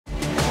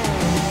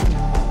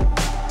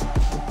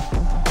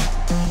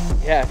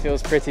Yeah, it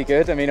feels pretty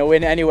good. I mean, a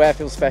win anywhere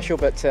feels special,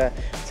 but to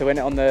win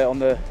it on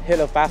the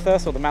hill of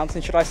Bathurst, or the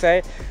mountain, should I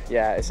say?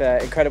 Yeah, it's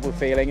an incredible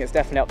feeling. It's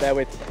definitely up there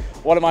with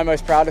one of my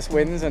most proudest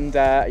wins. And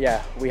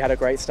yeah, we had a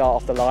great start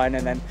off the line,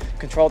 and then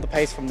controlled the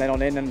pace from then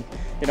on in. And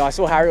you know, I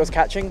saw Harry was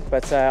catching,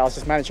 but I was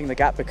just managing the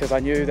gap because I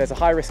knew there's a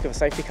high risk of a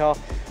safety car.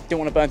 Didn't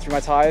want to burn through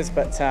my tyres,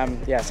 but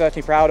yeah,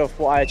 certainly proud of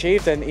what I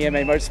achieved in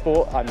EMA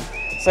Motorsport. I'm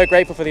so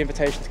grateful for the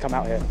invitation to come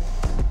out here.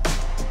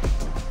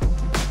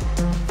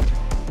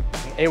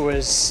 It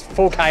was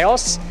full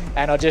chaos,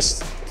 and I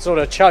just sort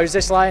of chose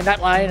this lane,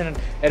 that lane, and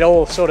it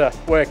all sort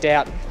of worked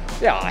out.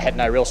 Yeah, I had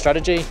no real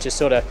strategy, just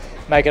sort of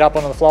make it up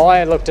on the fly.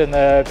 I looked in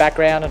the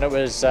background and it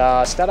was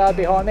Studdard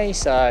behind me,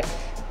 so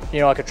you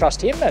know I could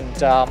trust him,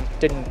 and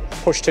didn't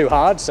push too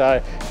hard,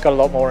 so got a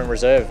lot more in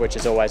reserve, which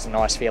is always a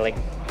nice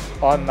feeling.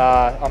 I'm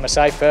a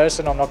safe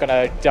person. I'm not going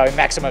to go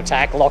maximum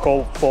attack, lock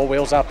all four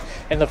wheels up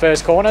in the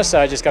first corner, so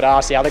I just got to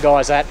ask the other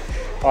guys that.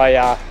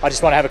 I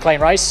just want to have a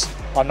clean race.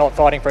 I'm not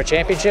fighting for a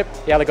championship.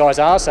 The other guys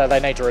are, so they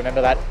need to remember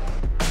that.